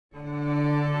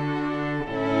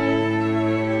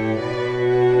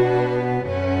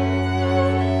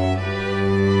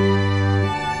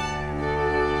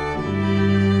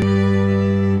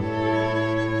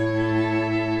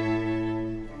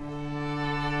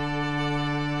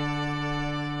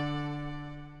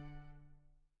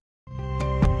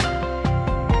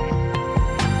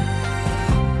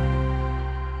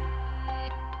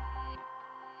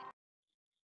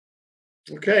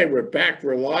Okay, we're back.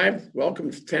 We're live.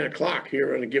 Welcome to 10 o'clock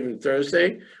here on a given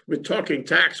Thursday. We're talking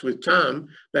tax with Tom.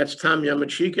 That's Tom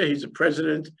Yamachika. He's the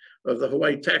president of the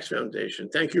Hawaii Tax Foundation.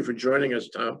 Thank you for joining us,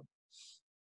 Tom.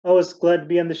 I was glad to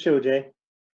be on the show, Jay.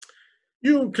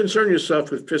 You concern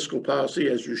yourself with fiscal policy,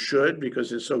 as you should,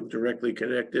 because it's so directly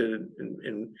connected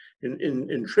and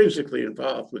intrinsically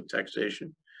involved with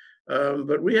taxation.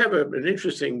 But we have an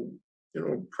interesting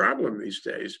problem these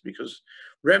days because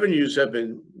revenues have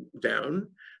been down.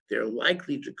 They're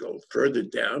likely to go further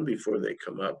down before they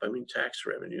come up. I mean, tax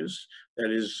revenues,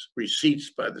 that is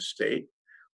receipts by the state.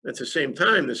 At the same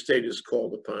time, the state is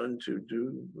called upon to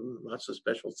do lots of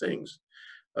special things.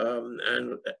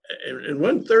 And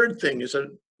one third thing is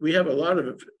that we have a lot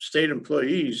of state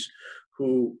employees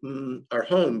who are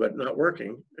home but not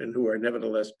working and who are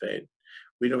nevertheless paid.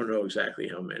 We don't know exactly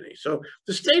how many. So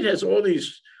the state has all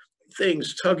these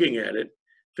things tugging at it,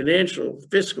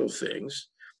 fiscal things.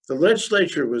 The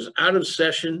legislature was out of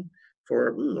session for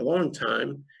a long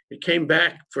time. It came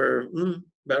back for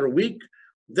about a week,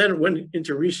 then it went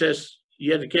into recess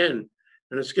yet again,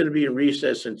 and it's going to be in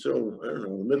recess until, I don't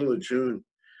know, the middle of June.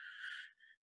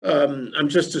 I'm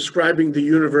just describing the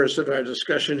universe of our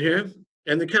discussion here.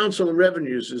 And the Council of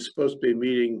Revenues is supposed to be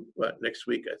meeting, next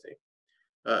week, I think.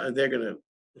 And they're going to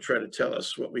try to tell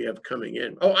us what we have coming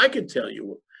in. Oh, I can tell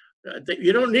you.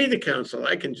 You don't need the council.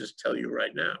 I can just tell you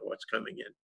right now what's coming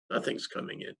in. Nothing's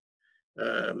coming in.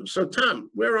 So, Tom,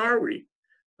 where are we?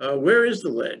 Where is the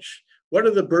ledge? What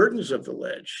are the burdens of the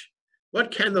ledge?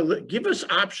 What can give us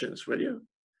options, will you?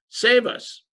 Save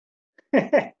us.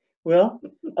 Well,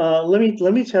 let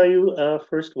me tell you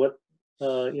first what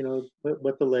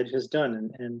what the ledge has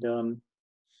done, and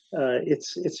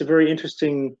it's a very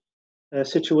interesting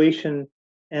situation.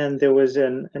 And there was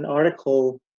an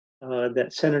article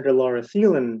that Senator Laura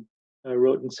Thielen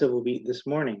wrote in Civil Beat this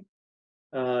morning.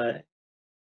 A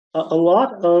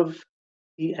lot of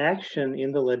the action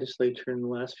in the legislature in the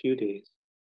last few days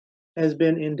has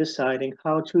been in deciding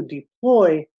how to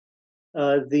deploy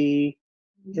the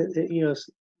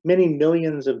many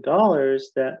millions of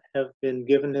dollars that have been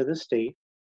given to the state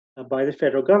by the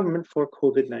federal government for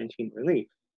COVID-19 relief.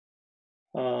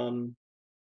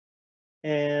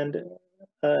 In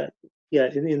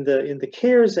the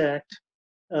CARES Act,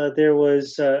 there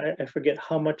was I forget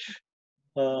how much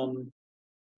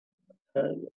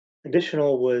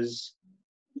additional was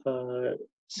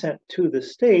sent to the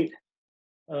state.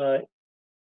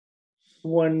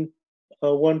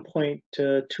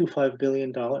 $1.25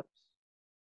 billion,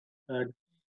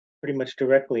 pretty much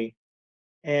directly.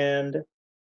 And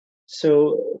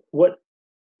so, what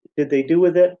did they do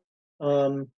with it?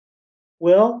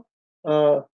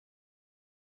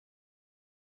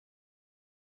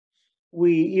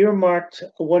 We earmarked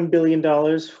 $1 billion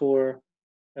for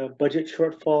budget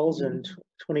shortfalls in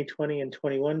 2020 and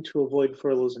 21 to avoid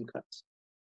furloughs and cuts.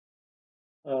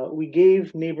 We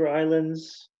gave neighbor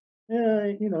islands,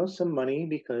 some money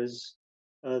because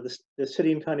the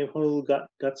city and county of Honolulu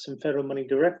got some federal money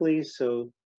directly.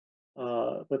 So,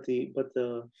 but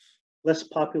the less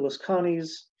populous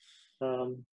counties,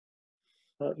 weren't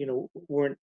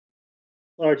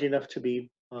large enough to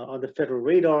be on the federal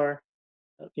radar.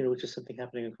 Which is something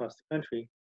happening across the country.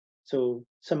 So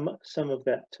some of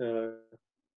that $1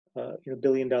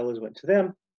 billion went to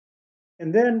them,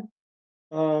 and then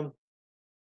about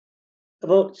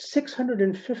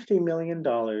 $650 million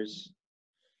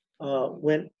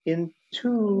went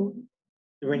into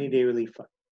the rainy day relief fund,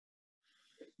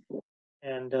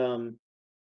 and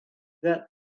that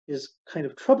is kind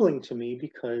of troubling to me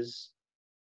because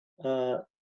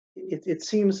it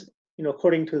seems,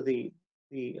 according to the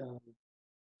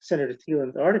Senator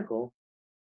Thielen's article,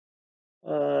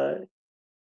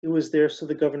 it was there so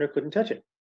the governor couldn't touch it.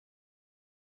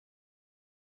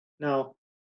 Now,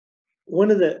 one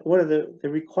of the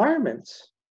requirements,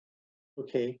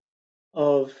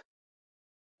 of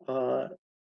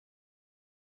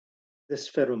this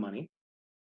federal money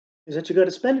is that you got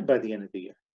to spend it by the end of the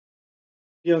year.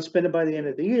 If you don't spend it by the end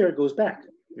of the year, it goes back.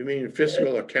 You mean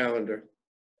fiscal or calendar?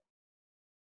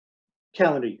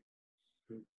 Calendar year.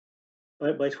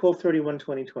 By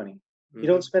 12/31/2020. You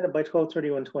don't spend it by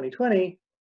 12/31/2020,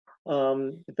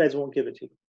 the feds won't give it to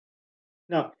you.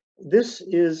 Now, this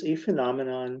is a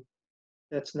phenomenon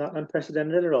that's not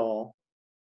unprecedented at all.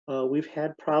 We've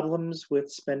had problems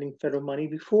with spending federal money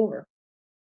before.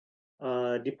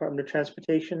 Department of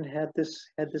Transportation had this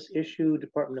issue.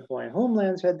 Department of Hawaii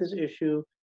Homelands had this issue.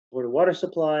 Board of Water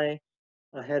Supply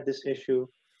had this issue,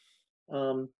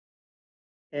 and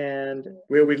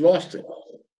where we lost it.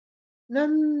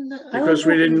 Because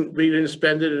we didn't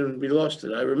spend it and we lost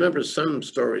it. I remember some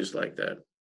stories like that.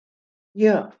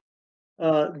 Yeah,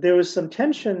 there was some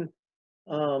tension,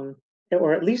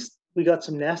 or at least we got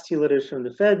some nasty letters from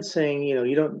the Fed saying,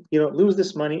 you don't lose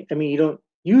this money. I mean, you don't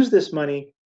use this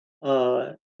money.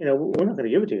 We're not going to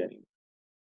give it to you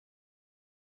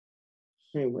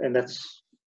anymore. And that's,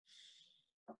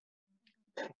 I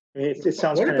mean, it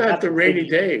sounds What kind of about the rainy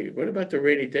appetizing. day? What about the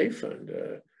rainy day fund?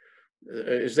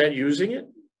 Is that using it?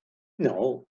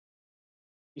 No,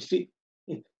 you see,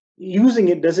 using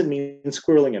it doesn't mean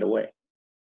squirreling it away.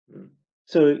 Hmm.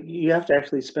 So you have to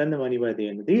actually spend the money by the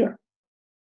end of the year.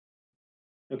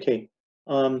 Okay.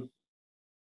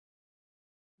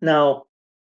 Now,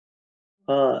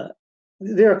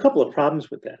 there are a couple of problems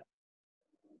with that.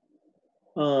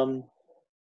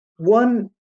 One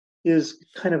is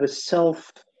kind of a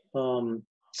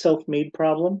self-made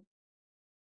problem,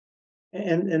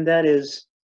 and that is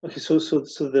okay. So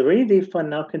the rainy day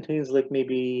fund now contains like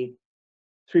maybe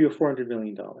 $300 or $400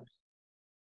 million.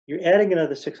 You're adding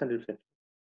another 650.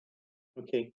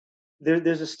 Okay,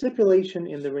 there's a stipulation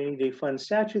in the rainy day fund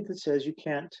statute that says you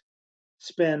can't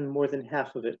spend more than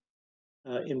half of it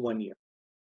in 1 year.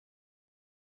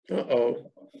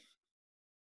 Uh-oh.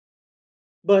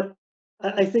 But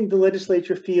I think the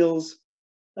legislature feels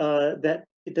that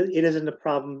it isn't a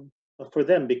problem for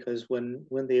them because when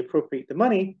they appropriate the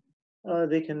money,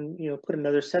 they can put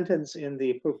another sentence in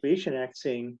the Appropriation Act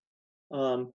saying,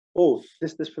 "Oh,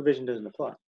 this provision doesn't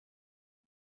apply."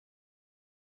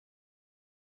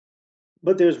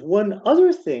 But there's one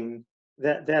other thing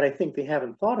that I think they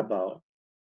haven't thought about,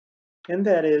 and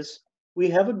that is we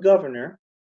have a governor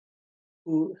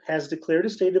who has declared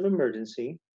a state of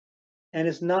emergency and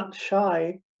is not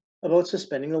shy about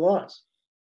suspending the laws.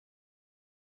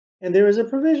 And there is a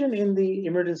provision in the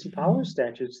emergency power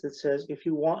statutes that says if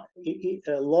you want,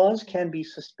 laws can be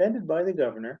suspended by the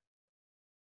governor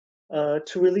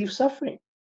to relieve suffering.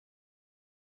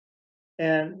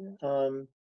 And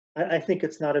I think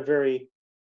it's not a very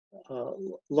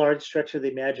large stretch of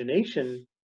the imagination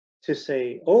to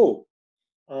say, oh,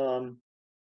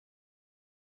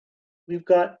 we've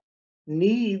got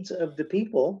needs of the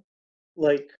people,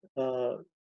 like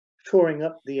shoring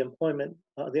up the unemployment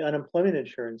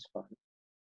insurance fund,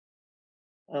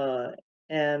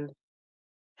 and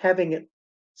having it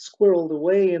squirreled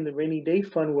away in the rainy day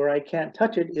fund where I can't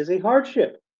touch it is a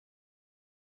hardship.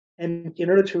 And in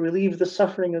order to relieve the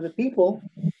suffering of the people,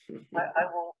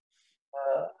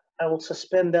 I will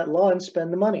suspend that law and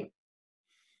spend the money.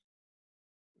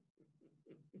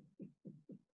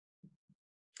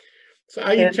 So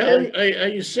are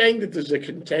you saying that there's a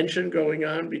contention going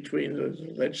on between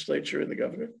the legislature and the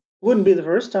governor? Wouldn't be the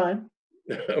first time.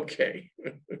 Okay.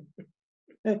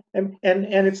 And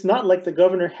it's not like the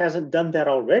governor hasn't done that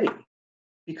already,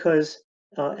 because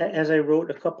as I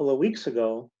wrote a couple of weeks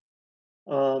ago,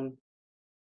 um,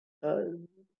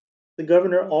 the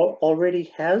governor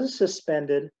already has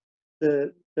suspended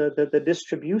the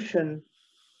distribution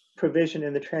provision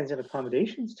in the transit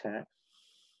accommodations tax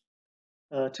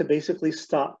to basically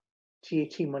stop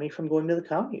TAT money from going to the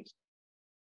counties.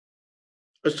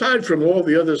 Aside from all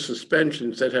the other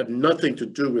suspensions that have nothing to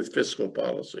do with fiscal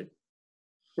policy,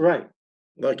 Right.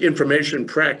 like information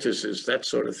practices, that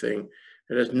sort of thing,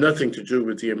 it has nothing to do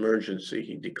with the emergency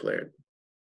he declared.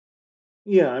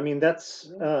 Yeah, I mean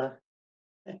that's I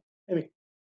mean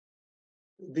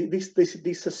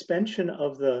the suspension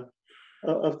of the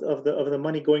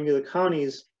money going to the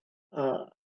counties,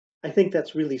 I think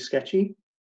that's really sketchy.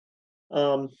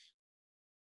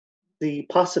 The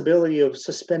possibility of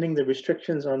suspending the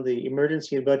restrictions on the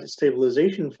emergency and budget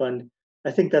stabilization fund,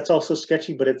 I think that's also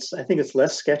sketchy, but I think it's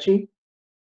less sketchy.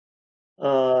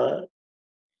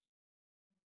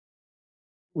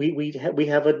 We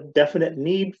have a definite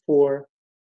need for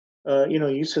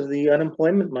use of the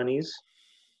unemployment monies,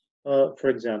 for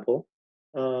example,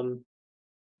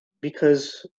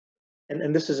 because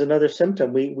and this is another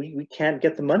symptom, we can't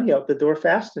get the money out the door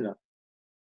fast enough.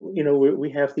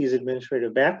 We have these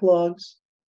administrative backlogs.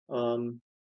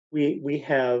 We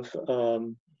have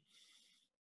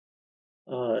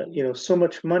so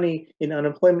much money in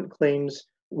unemployment claims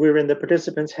wherein the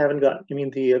participants haven't got, I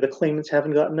mean the claimants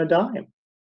haven't gotten a dime.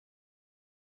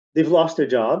 They've lost their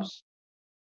jobs.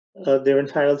 They're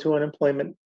entitled to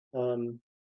unemployment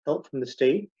help from the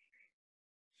state,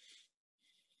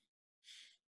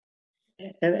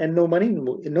 and no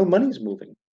money's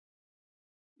moving.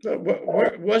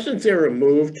 Wasn't there a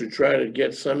move to try to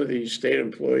get some of these state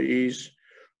employees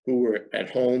who were at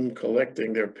home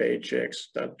collecting their paychecks,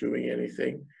 not doing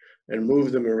anything, and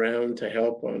move them around to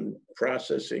help on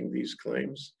processing these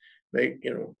claims?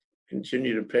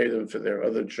 Continue to pay them for their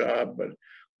other job, but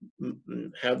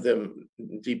have them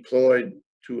deployed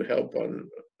to help on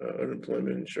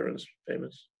unemployment insurance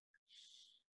payments,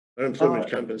 unemployment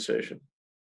compensation?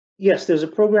 Yes, there's a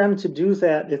program to do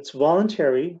that. It's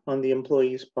voluntary on the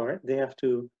employee's part. They have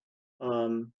to,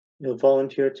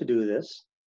 volunteer to do this,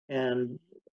 and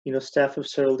staff of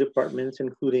several departments,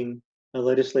 including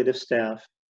legislative staff,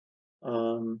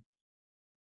 um,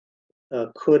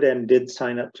 could and did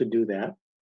sign up to do that.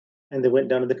 And they went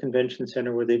down to the convention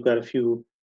center where they've got a few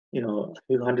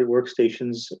hundred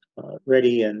workstations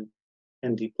ready and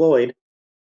deployed,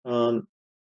 so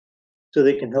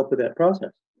they can help with that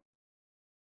process.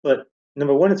 But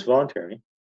number one, it's voluntary.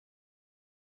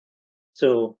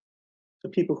 So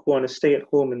people who want to stay at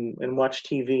home and watch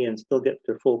TV and still get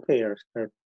their full pay are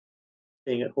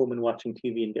staying at home and watching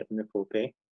TV and getting their full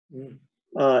pay. Mm.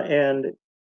 And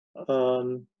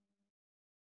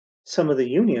some of the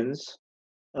unions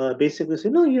basically say,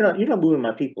 no, you're not moving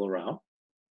my people around.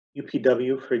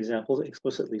 UPW, for example,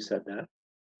 explicitly said that.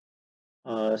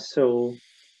 So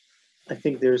I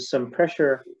think there's some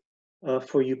pressure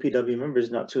for UPW members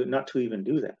not to even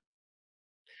do that.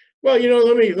 Well,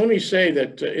 let me say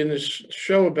that in this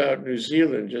show about New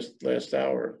Zealand just last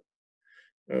hour,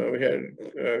 we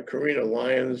had Karina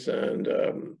Lyons and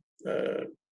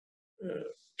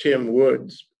Tim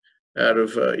Woods out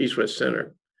of East West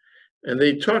Center, and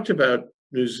they talked about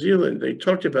New Zealand. They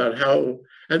talked about how,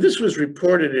 and this was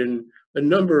reported in a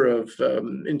number of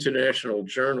international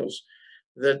journals,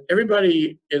 that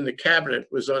everybody in the cabinet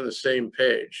was on the same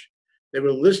page. They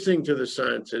were listening to the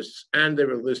scientists and they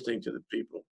were listening to the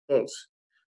people, both,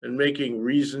 and making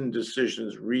reasoned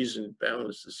decisions, reasoned,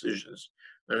 balanced decisions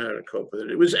on how to cope with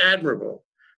it. It was admirable.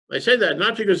 I say that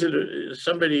not because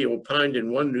somebody opined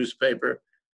in one newspaper,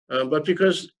 but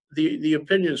because the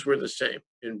opinions were the same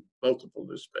in multiple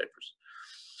newspapers.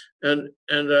 And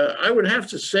I would have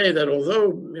to say that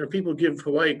although people give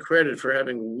Hawaii credit for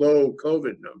having low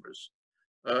COVID numbers,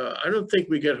 I don't think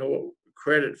we get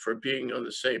credit for being on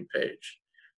the same page.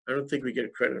 I don't think we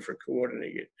get credit for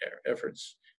coordinating our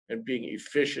efforts and being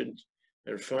efficient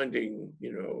and finding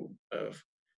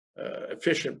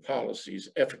efficient policies,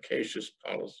 efficacious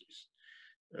policies.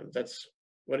 That's,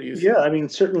 what do you think? Yeah, I mean,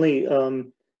 certainly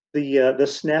the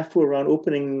snafu around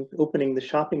opening the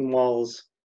shopping malls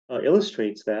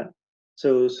illustrates that.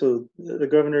 So the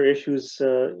governor issues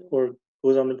or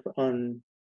goes on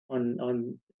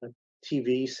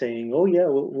TV saying, "Oh yeah,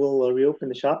 we'll reopen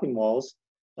the shopping malls."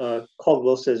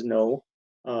 Caldwell says no,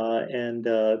 and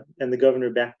the governor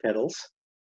backpedals.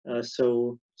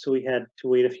 So we had to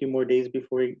wait a few more days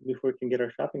before we can get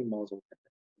our shopping malls open.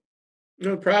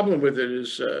 No, the problem with it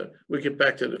is, we'll get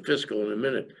back to the fiscal in a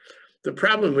minute. The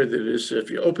problem with it is if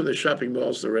you open the shopping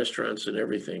malls, the restaurants and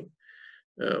everything,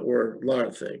 or a lot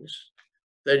of things,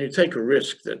 then you take a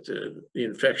risk that the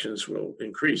infections will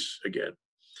increase again.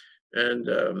 And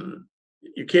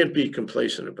you can't be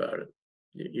complacent about it.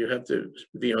 You have to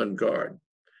be on guard.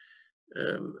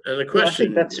 And the question— Well, I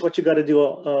think that's what you got to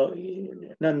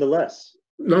do nonetheless.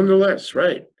 Nonetheless,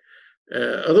 right.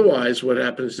 Otherwise, what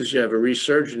happens is you have a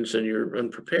resurgence and you're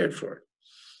unprepared for it.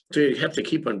 So you have to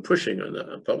keep on pushing on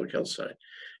the public health side.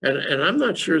 And I'm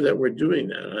not sure that we're doing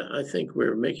that. I think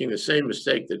we're making the same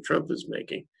mistake that Trump is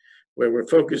making, where we're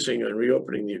focusing on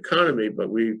reopening the economy, but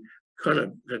we kind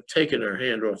of have taken our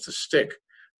hand off the stick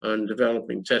on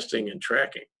developing testing and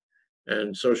tracking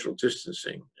and social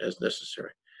distancing as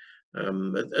necessary.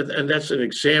 And that's an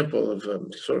example of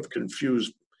sort of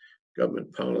confused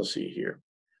government policy here.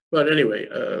 But anyway,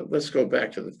 let's go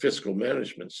back to the fiscal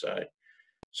management side.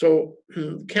 So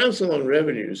Council on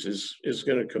Revenues is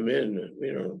going to come in,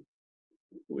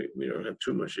 we don't have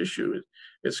too much issue.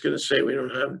 It's going to say we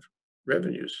don't have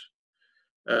revenues.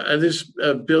 And this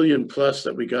billion plus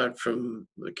that we got from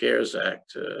the CARES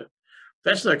Act,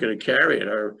 that's not going to carry it.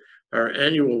 Our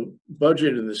annual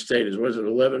budget in the state is, was it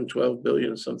 11, 12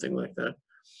 billion, something like that?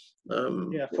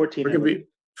 Yeah, 14. We're going to be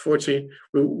 14.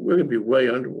 We're going to be way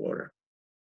underwater.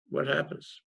 What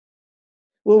happens?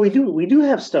 Well, we do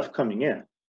have stuff coming in.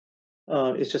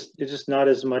 It's just not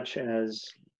as much as,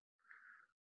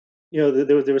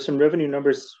 there were some revenue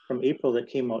numbers from April that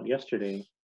came out yesterday.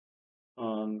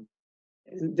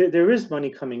 There is money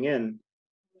coming in,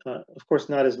 of course,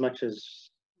 not as much as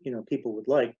people would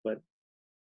like, but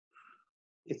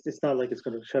it's not like it's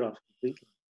going to shut off completely.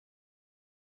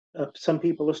 Some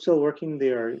people are still working. They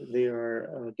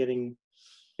are getting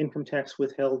income tax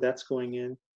withheld. That's going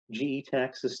in. GE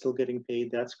tax is still getting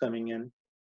paid. That's coming in.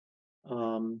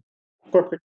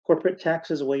 Corporate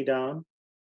tax is way down.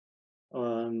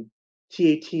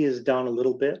 TAT is down a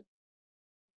little bit.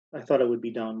 I thought it would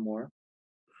be down more.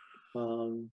 But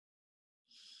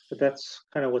that's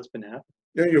kind of what's been happening.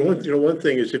 One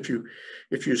thing is if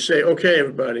you say, okay,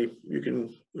 everybody, you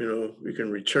can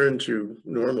return to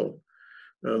normal.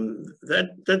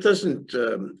 That doesn't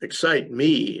excite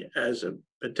me as a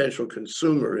potential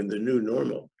consumer in the new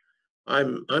normal.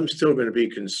 I'm still going to be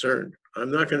concerned.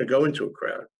 I'm not going to go into a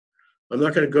crowd. I'm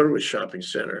not going to go to a shopping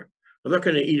center. I'm not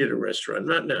going to eat at a restaurant.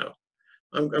 Not now.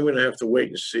 I'm going to have to wait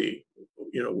and see,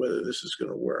 whether this is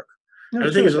going to work. No, And I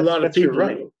sure, think there's a lot of that's your people.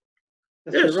 right.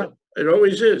 That's Yes, your right. it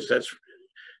always is.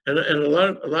 And a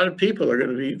lot of people are going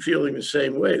to be feeling the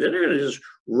same way. They're not going to just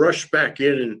rush back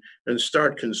in and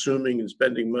start consuming and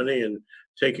spending money and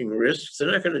taking risks.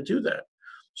 They're not going to do that.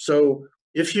 So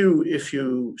if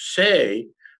you say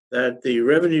that the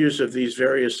revenues of these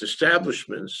various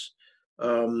establishments,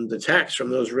 the tax from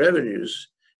those revenues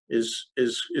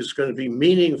is going to be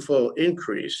meaningful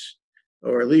increase,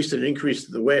 or at least an increase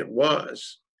to the way it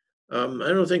was, I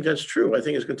don't think that's true. I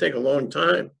think it's going to take a long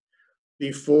time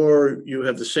before you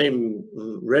have the same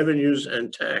revenues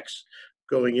and tax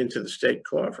going into the state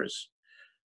coffers.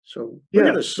 So we're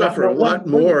going to suffer a lot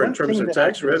more in terms of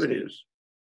tax revenues.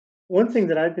 One thing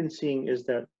that I've been seeing is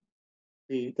that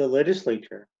the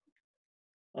legislature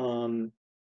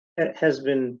has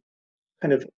been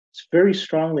kind of very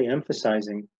strongly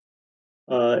emphasizing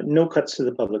no cuts to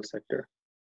the public sector.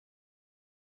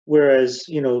 Whereas,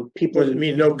 people... Does it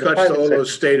mean no cuts to all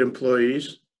those state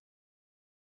employees?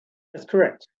 That's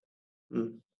correct.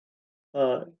 Mm.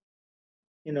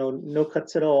 No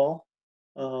cuts at all.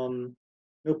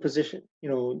 No position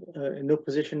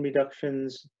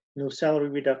reductions, no salary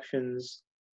reductions.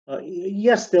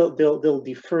 Yes, they'll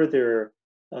defer their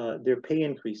pay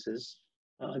increases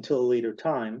until a later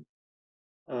time,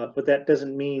 but that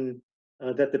doesn't mean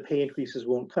that the pay increases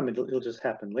won't come. It'll just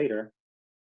happen later.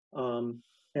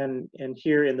 And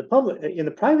here in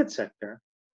the private sector,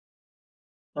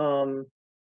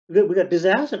 we got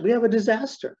disaster. We have a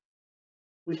disaster.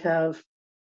 We have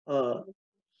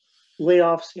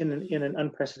layoffs in an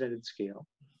unprecedented scale.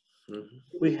 Mm-hmm.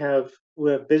 We have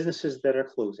businesses that are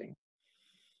closing,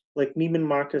 like Neiman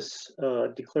Marcus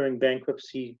declaring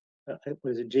bankruptcy.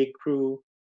 Was it J. Crew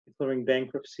declaring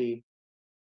bankruptcy?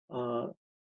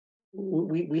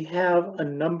 We have a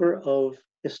number of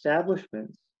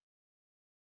establishments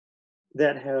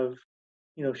that have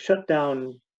shut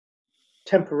down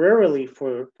temporarily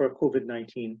for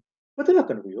COVID-19, but they're not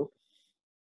going to reopen.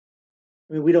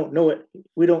 I mean, we don't know it.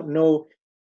 We don't know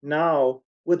now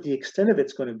what the extent of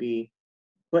it's going to be,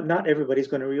 but not everybody's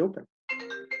going to reopen.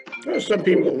 Well, a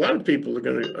lot of people are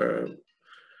going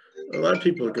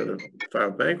to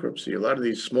file bankruptcy. A lot of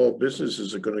these small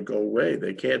businesses are going to go away.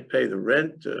 They can't pay the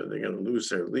rent. They're going to lose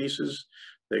their leases.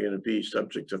 They're going to be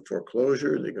subject to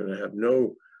foreclosure. They're going to have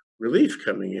no relief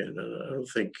coming in. And I don't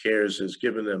think CARES has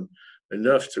given them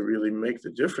enough to really make the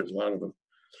difference, a lot of them.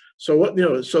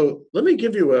 So so let me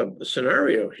give you a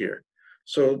scenario here.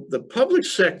 So the public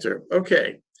sector,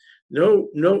 okay, no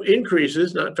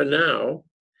increases, not for now,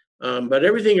 but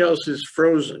everything else is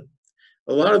frozen.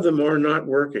 A lot of them are not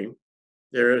working.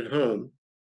 They're at home.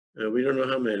 We don't know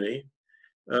how many.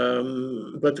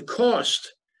 But the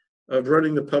cost of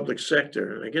running the public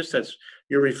sector, I guess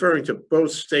you're referring to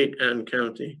both state and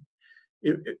county,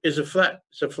 is a flat.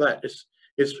 It's a flat.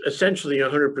 It's essentially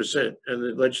 100%, and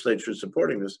the legislature is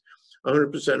supporting this,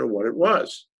 100% of what it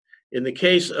was. In the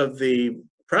case of the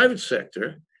private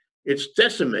sector, it's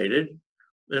decimated,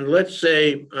 and let's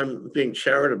say, I'm being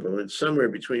charitable, it's somewhere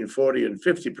between 40 and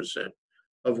 50%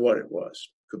 of what it was.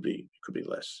 Could be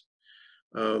less.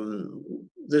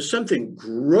 There's something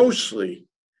grossly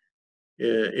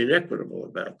inequitable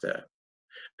about that.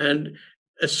 And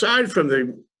aside from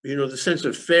the sense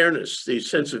of fairness, the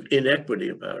sense of inequity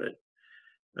about it,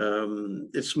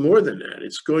 it's more than that.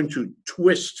 It's going to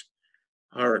twist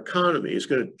our economy. It's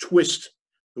going to twist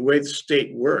the way the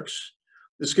state works.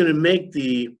 It's going to make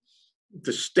the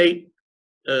state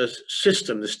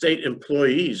system, the state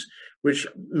employees, which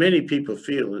many people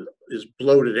feel is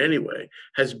bloated anyway,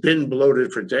 has been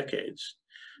bloated for decades.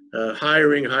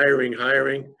 Hiring,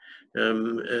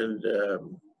 and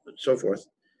so forth.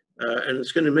 And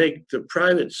it's going to make the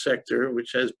private sector,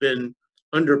 which has been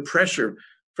under pressure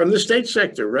from the state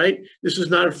sector, right? This is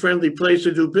not a friendly place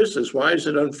to do business. Why is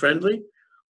it unfriendly?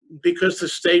 Because the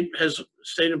state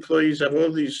employees have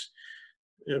all these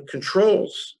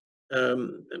controls,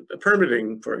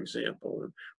 permitting, for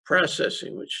example,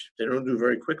 processing, which they don't do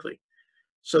very quickly.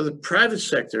 So the private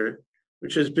sector,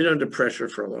 which has been under pressure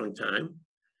for a long time,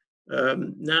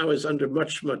 now is under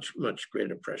much, much, much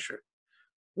greater pressure.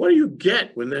 What do you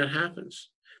get when that happens?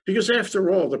 Because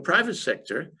after all, the private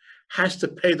sector has to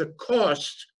pay the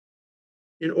cost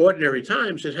in ordinary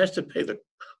times. It has to pay the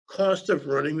cost of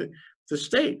running the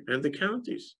state and the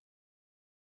counties.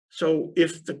 So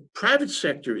if the private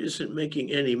sector isn't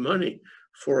making any money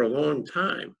for a long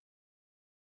time,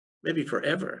 maybe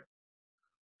forever,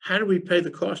 how do we pay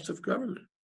the cost of government?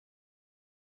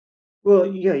 Well,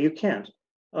 yeah, you can't.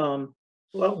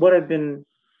 What I've been,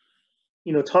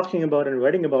 talking about and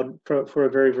writing about for a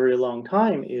very, very long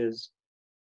time is,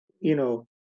 you know,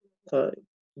 uh,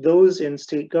 those in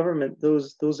state government,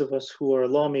 those of us who are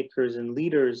lawmakers and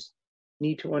leaders,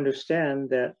 need to understand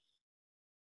that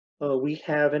we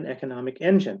have an economic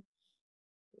engine,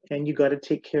 and you got to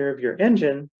take care of your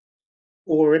engine,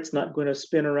 or it's not going to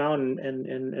spin around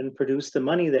and produce the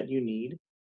money that you need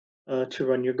to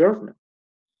run your government.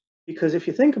 Because if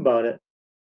you think about it,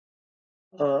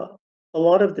 uh, a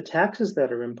lot of the taxes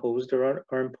that are imposed are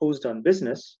imposed on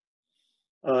business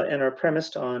and are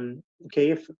premised on, okay,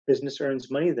 if business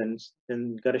earns money, then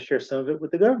got to share some of it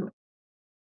with the government.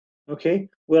 Okay,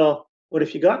 well, what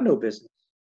if you got no business,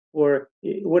 or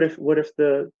what if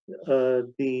uh,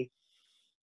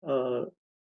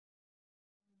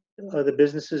 the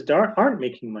businesses aren't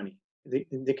making money?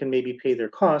 They can maybe pay their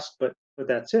costs, but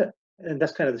that's it, and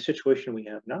that's kind of the situation we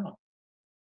have now.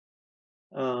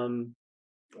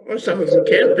 Well, some of them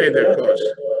can't pay their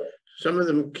costs. Some of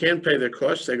them can't pay their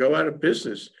costs. They go out of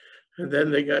business, and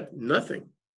then they got nothing.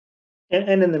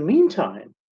 And in the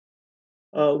meantime,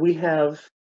 we have,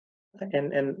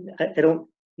 and I don't,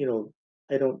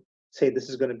 I don't say this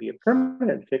is going to be a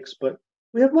permanent fix, but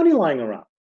we have money lying around.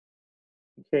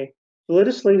 Okay, the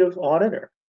legislative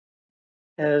auditor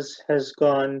has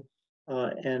gone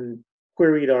and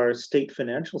queried our state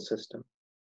financial system,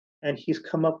 and he's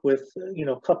come up with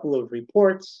a couple of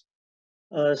reports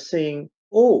saying,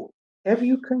 "Oh, have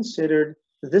you considered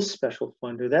this special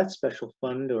fund or that special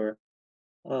fund, or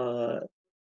uh,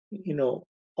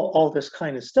 all this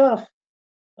kind of stuff?"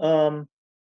 Um,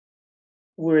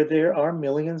 where there are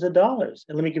millions of dollars.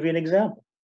 And let me give you an example.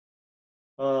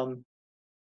 Um,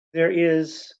 there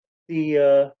is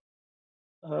the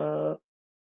uh,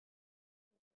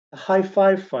 High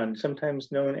Five Fund,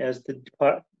 sometimes known as the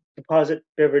Deposit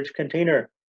Beverage Container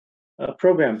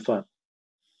Program Fund.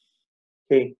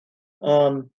 Okay.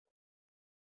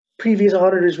 Previous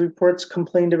auditors' reports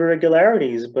complained of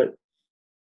irregularities, but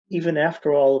even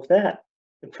after all of that,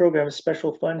 the program's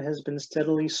special fund has been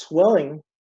steadily swelling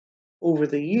over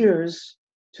the years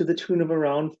to the tune of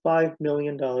around $5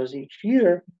 million each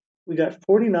year. We got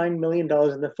 $49 million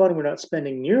in the fund. We're not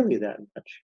spending nearly that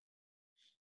much.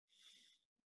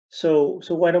 So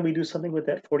why don't we do something with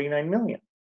that 49 million?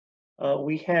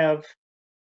 We have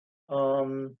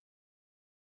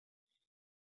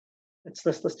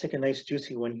let's take a nice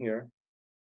juicy one here.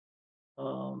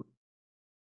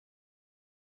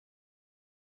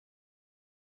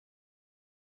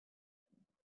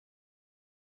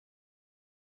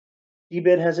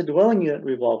 DBED has a dwelling unit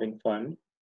revolving fund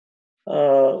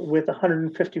with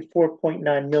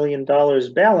 $154.9 million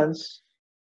balance,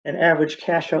 an average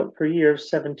cash out per year of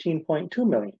 $17.2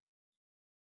 million.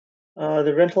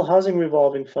 The rental housing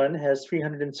revolving fund has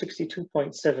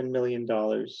 $362.7 million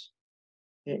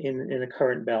in a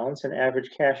current balance, an average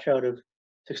cash out of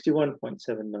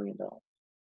 $61.7 million.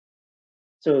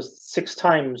 So 6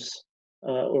 times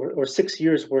or 6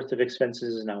 years worth of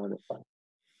expenses is now in the fund.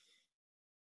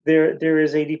 There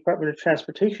is a Department of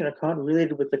Transportation account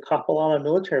related with the Kapalama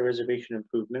Military Reservation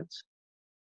improvements.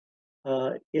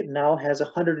 It now has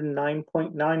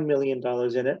 $109.9 million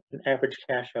in it, an average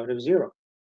cash out of 0.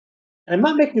 And I'm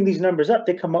not making these numbers up.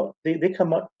 They come out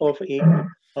of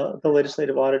the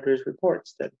legislative auditor's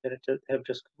reports that have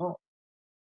just come out.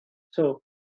 So,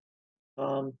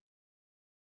 and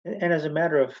as a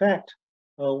matter of fact,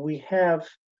 we have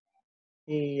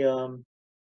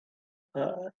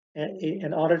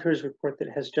an auditor's report that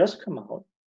has just come out,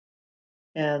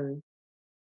 and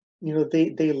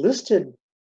they listed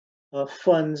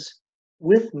funds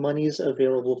with monies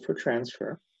available for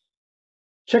transfer.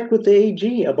 Checked with the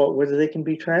AG about whether they can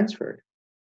be transferred,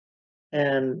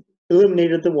 and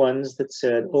eliminated the ones that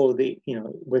said, oh,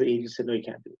 where the AG said no, you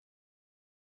can't do it.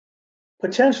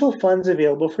 Potential funds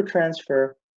available for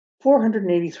transfer,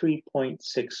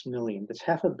 $483.6 million. That's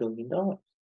 $500 million.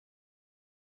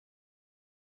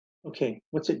 Okay,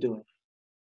 what's it doing?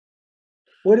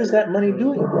 What is that money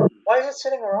doing? Why is it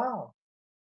sitting around?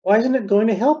 Why isn't it going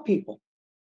to help people?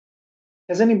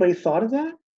 Has anybody thought of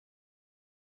that?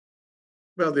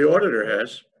 Well, the auditor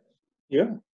has.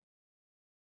 Yeah.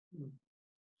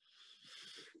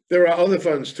 There are other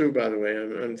funds too, by the way.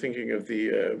 I'm thinking of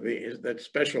that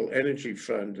special energy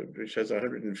fund, which has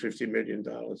 $150 million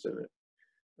in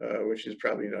it, which is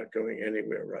probably not going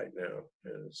anywhere right now,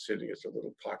 and it's sitting as a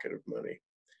little pocket of money.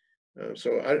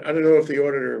 So I don't know if the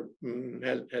auditor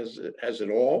has it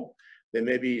all. There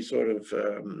may be sort of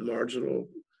marginal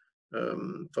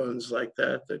funds like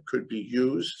that that could be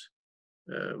used.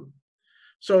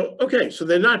 So okay, so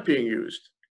they're not being used,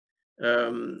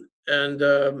 and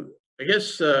I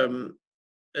guess and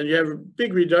you have a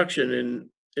big reduction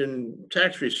in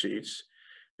tax receipts,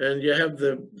 and you have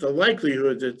the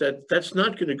likelihood that's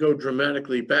not going to go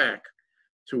dramatically back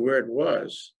to where it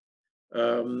was.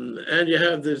 And you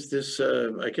have this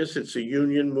I guess it's a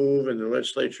union move, and the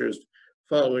legislature is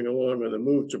following along with a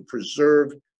move to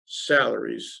preserve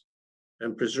salaries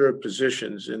and preserve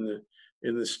positions in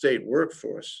the state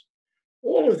workforce.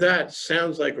 All of that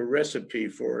sounds like a recipe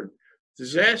for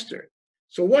disaster.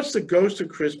 So what's the ghost of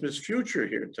Christmas future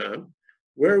here, Tom?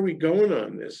 Where are we going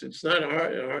on this? It's not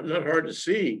hard to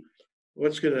see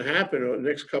what's going to happen over the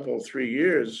next couple of 3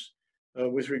 years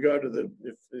with regard to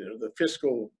the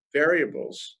fiscal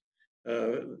variables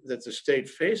that the state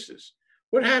faces.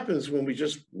 What happens when we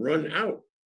just run out?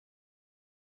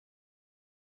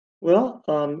 Well,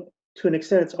 to an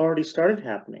extent, it's already started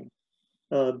happening.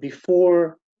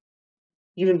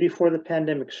 Even before the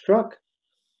pandemic struck,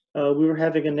 we were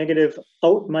having a negative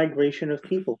out migration of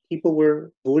people. People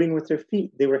were voting with their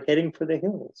feet. They were heading for the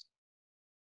hills.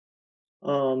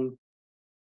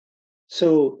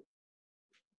 So,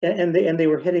 and they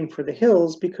were heading for the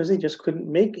hills because they just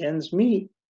couldn't make ends meet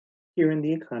here in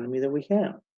the economy that we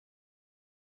have.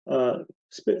 You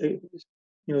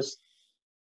know,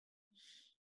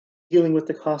 dealing with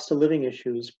the cost of living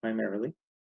issues primarily.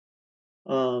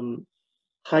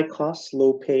 High costs,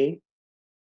 low pay.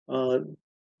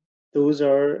 Those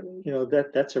are,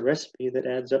 that's a recipe that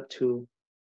adds up to,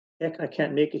 heck, I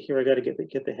can't make it here. I got to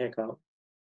get the heck out.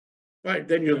 Right,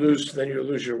 then you lose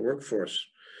your workforce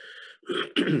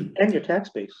and your tax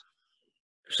base.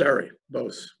 Sorry,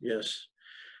 both. Yes.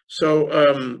 So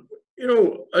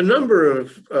a number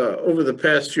of over the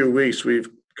past few weeks we've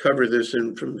covered this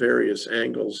from various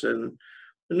angles, and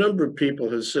a number of people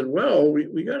have said, well,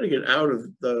 we got to get out of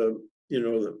the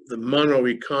mono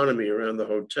economy around the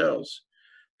hotels,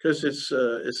 because it's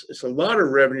a lot of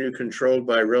revenue controlled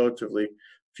by relatively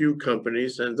few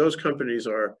companies, and those companies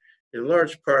are in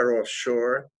large part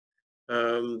offshore.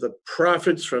 The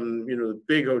profits from the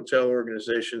big hotel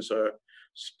organizations are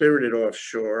spirited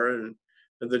offshore, and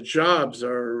the jobs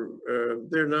are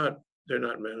they're not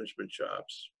management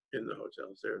jobs in the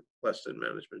hotels. They're less than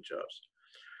management jobs.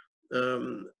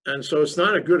 And so it's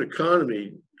not a good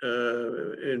economy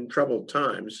in troubled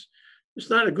times. It's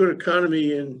not a good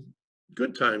economy in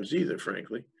good times either,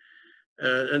 frankly.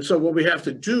 And so what we have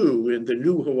to do in the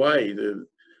new Hawaii, the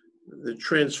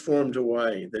transformed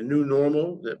Hawaii, the new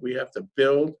normal that we have to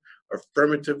build,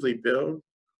 affirmatively build,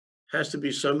 has to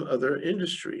be some other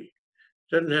industry.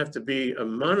 It doesn't have to be a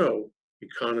mono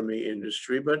economy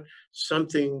industry, but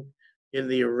something in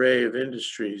the array of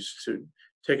industries to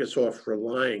take us off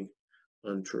relying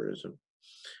on tourism.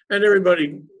 And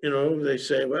everybody, they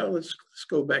say, well, let's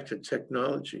go back to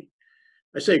technology.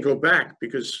 I say go back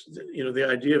because, the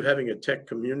idea of having a tech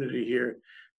community here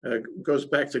goes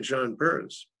back to John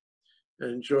Burns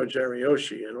and George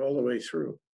Ariyoshi and all the way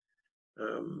through.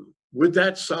 Would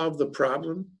that solve the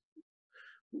problem?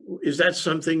 Is that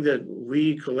something that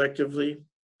we collectively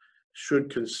should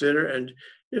consider? And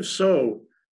if so,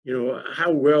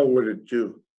 how well would it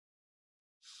do?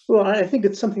 Well, I think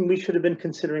it's something we should have been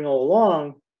considering all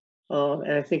along.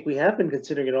 And I think we have been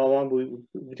considering it all along, but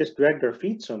we just dragged our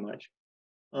feet so much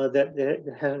that it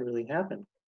hasn't really happened.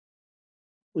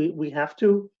 We have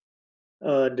to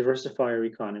diversify our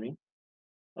economy.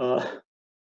 But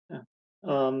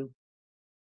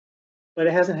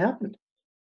it hasn't happened.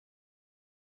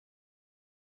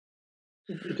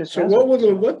 So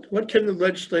what can the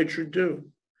legislature do?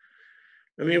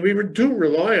 I mean, we do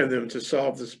rely on them to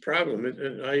solve this problem,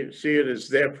 and I see it as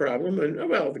their problem. And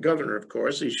well, the governor, of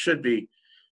course, he should be,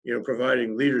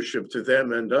 providing leadership to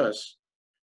them and us.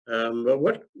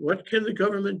 But what can the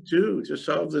government do to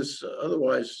solve this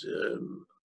otherwise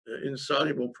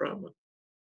insoluble problem?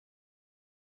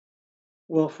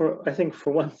 Well, I think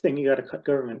for one thing, you got to cut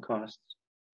government costs.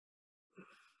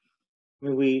 I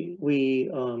mean, we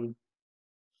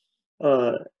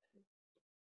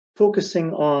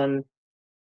focusing on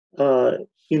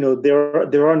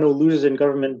there are no losers in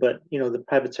government, but the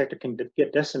private sector can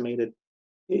get decimated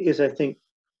is, I think,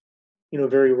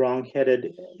 very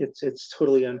wrong-headed. It's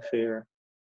totally unfair,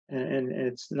 and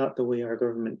it's not the way our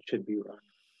government should be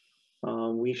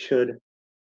run. We should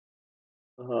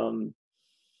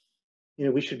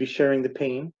we should be sharing the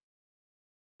pain.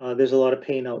 There's a lot of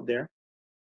pain out there,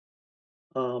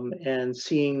 and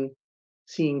seeing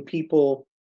people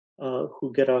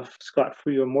who get off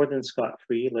scot-free or more than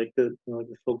scot-free, like the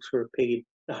the folks who are paid,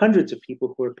 the hundreds of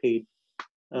people who are paid,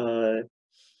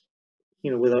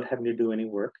 without having to do any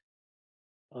work.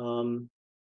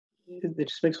 It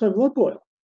just makes my blood boil.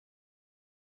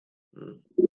 Mm.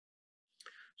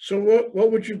 So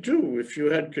what would you do if you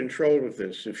had control of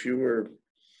this? If you were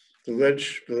the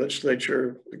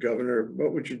legislature, the governor,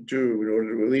 what would you do in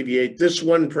order to alleviate this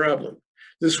one problem,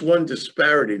 this one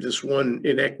disparity, this one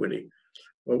inequity?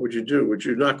 What would you do? Would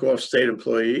you knock off state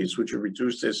employees? Would you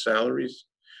reduce their salaries,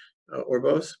 or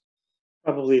both?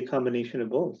 Probably a combination of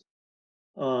both.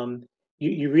 Um,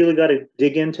 you really got to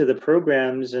dig into the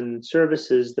programs and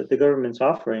services that the government's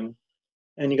offering,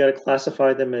 and you got to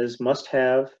classify them as must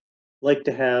have, like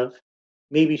to have,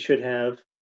 maybe should have,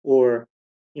 or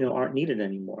aren't needed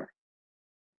anymore.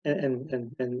 And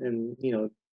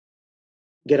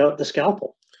get out the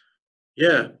scalpel.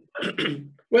 Yeah.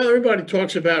 Well, everybody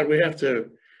talks about we have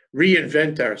to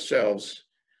reinvent ourselves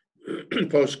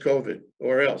post-COVID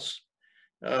or else.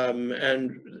 And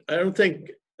I don't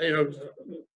think,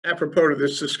 apropos to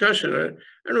this discussion,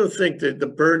 I don't think that the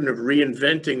burden of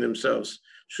reinventing themselves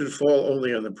should fall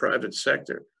only on the private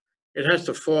sector. It has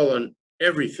to fall on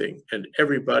everything and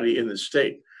everybody in the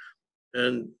state.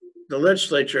 And the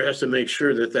legislature has to make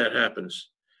sure that that happens.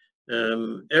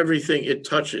 Everything it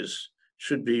touches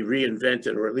should be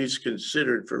reinvented, or at least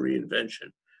considered for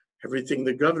reinvention. Everything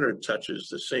the governor touches,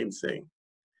 the same thing.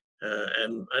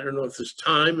 And I don't know if there's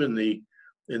time in the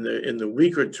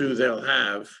week or two they'll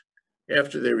have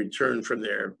after they return from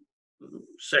their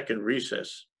second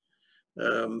recess.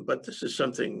 But this is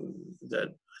something that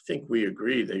I think we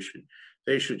agree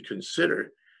they should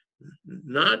consider,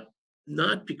 not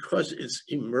because it's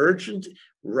emergent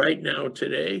right now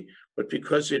today, but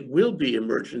because it will be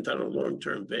emergent on a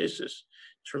long-term basis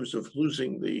in terms of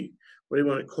losing what do you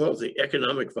want to call it, the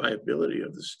economic viability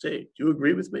of the state. Do you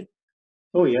agree with me?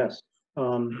 Oh yes.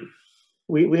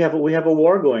 We have a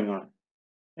war going on,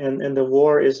 and the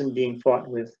war isn't being fought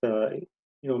with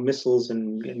missiles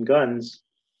and guns.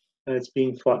 It's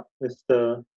being fought with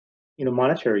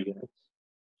monetary units.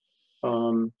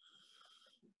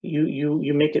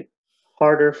 You make it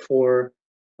harder for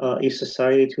a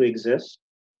society to exist.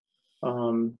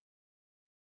 You're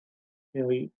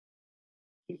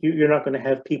not going to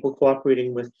have people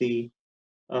cooperating with the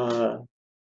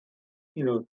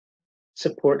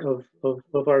support of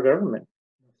our government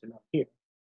if they're not here.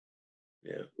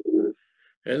 Yeah.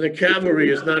 And the cavalry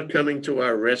is not coming to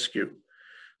our rescue.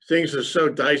 Things are so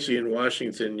dicey in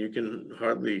Washington, you can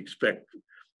hardly expect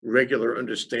regular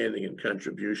understanding and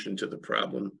contribution to the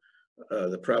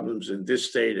problems in this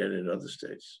state and in other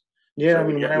states. Yeah, so, I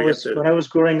mean, when I was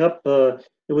growing up,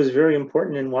 it was very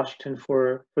important in Washington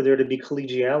for there to be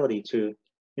collegiality, to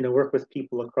work with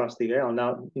people across the aisle.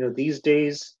 Now, these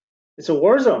days it's a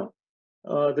war zone.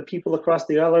 The people across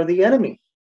the aisle are the enemy,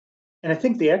 and I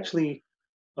think they actually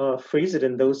phrase it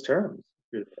in those terms.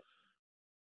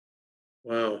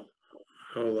 Wow,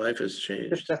 how life has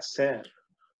changed. That's sad.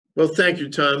 Well, thank you,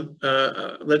 Tom.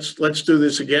 Let's do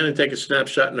this again and take a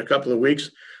snapshot in a couple of weeks.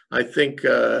 I think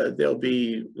there'll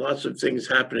be lots of things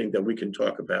happening that we can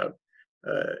talk about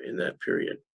in that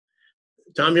period.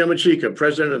 Tom Yamachika,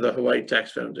 president of the Hawaii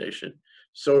Tax Foundation.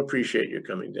 So appreciate you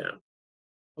coming down.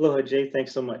 Aloha, Jay.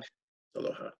 Thanks so much.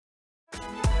 Aloha.